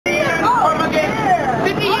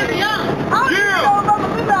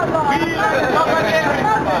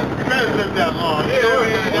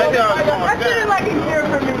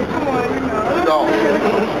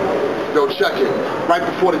check it. Right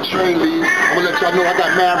before the train leaves, I'm gonna let y'all know I got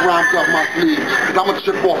mad rhymes up my sleeve. Cause I'm gonna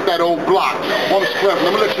chip off that old block. On the script, I'm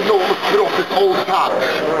gonna let you know I'm gonna spit off this old top.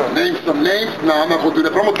 Name some names? Nah, I'm not gonna do that,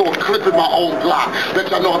 but I'm gonna throw a clip in my own block. Let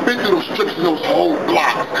y'all know I've been through those strips and those whole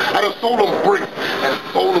blocks. I done sold them bricks and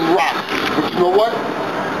sold them rocks. But you know what?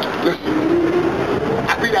 Listen,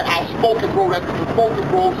 I be that outspoken bro, that provoking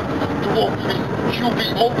bros, to walk to these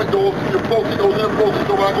QB open doors, to the broken doors, in the broken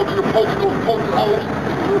door, when I go to the poking doors, poking holes,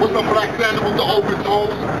 with some black sandal with the open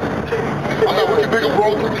toes. I'm that wicked bigger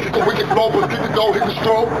bro, wicked flow, but get the dough, hit the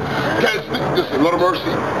stroke. Can't sleep, listen, Lord of mercy.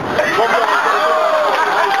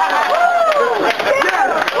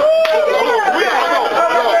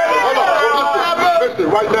 Listen,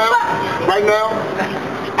 right now,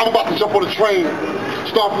 I'm about to jump on the train.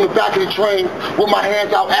 Start from the back of the train with my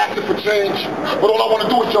hands out asking for change. But all I want to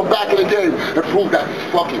do is jump back in the game and prove that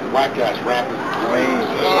fucking whack-ass rappers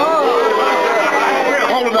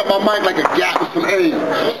holding up my mic like a gap with some aim.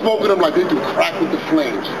 Smoking them like they do crack with the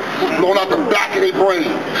flames. Blowing out the back of their brain.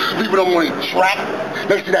 Leaving them on a track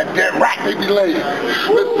next to that dead rat they be laying.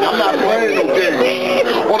 Listen, I'm not playing no games.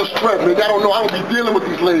 On the strength, man, I don't know. I don't be dealing with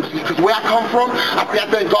these lames. Because where I come from, I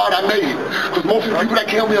thank God I made it. Because most of the people that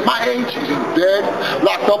came me at my age, either dead,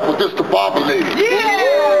 locked up, or just the barber lady.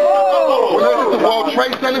 When I did the World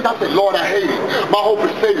Trade Centers, I said, Lord, I hate it. My hope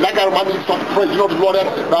is saved. I got on my knees start to pray. You know the Lord, I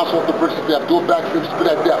said, bounce off the bricks and say, do a backflip, spit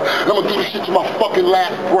that death. And I'm going to do this shit to my fucking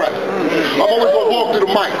last breath. I'm always going to walk through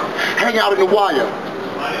the mic, hang out in the wire.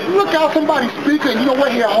 Look out, somebody speaking. You know, we're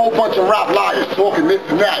here a whole bunch of rap liars talking this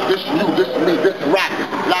and that. This is you, this is me, this is rap, this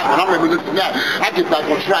is black. When I'm living this and that, I get back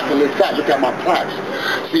on track and live that. Look at my plaques.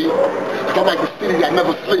 See, I'm like the city that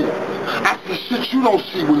never sleeps. I see shit you don't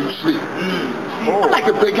see when you sleep. I'm like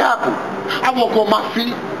a Big Apple. I walk on my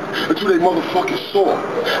feet until they motherfucking sore.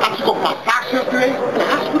 I took off my socks yesterday at the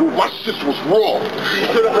hospital. My shit was raw.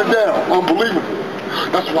 Straight up and down. Unbelievable.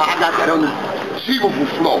 That's why I got that unachievable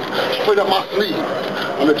flow. Straight up my sleeve.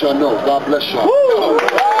 I'll let y'all know. God bless y'all.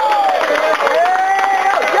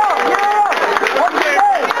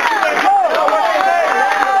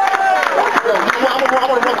 I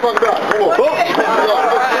want to run something back. Hold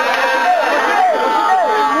on.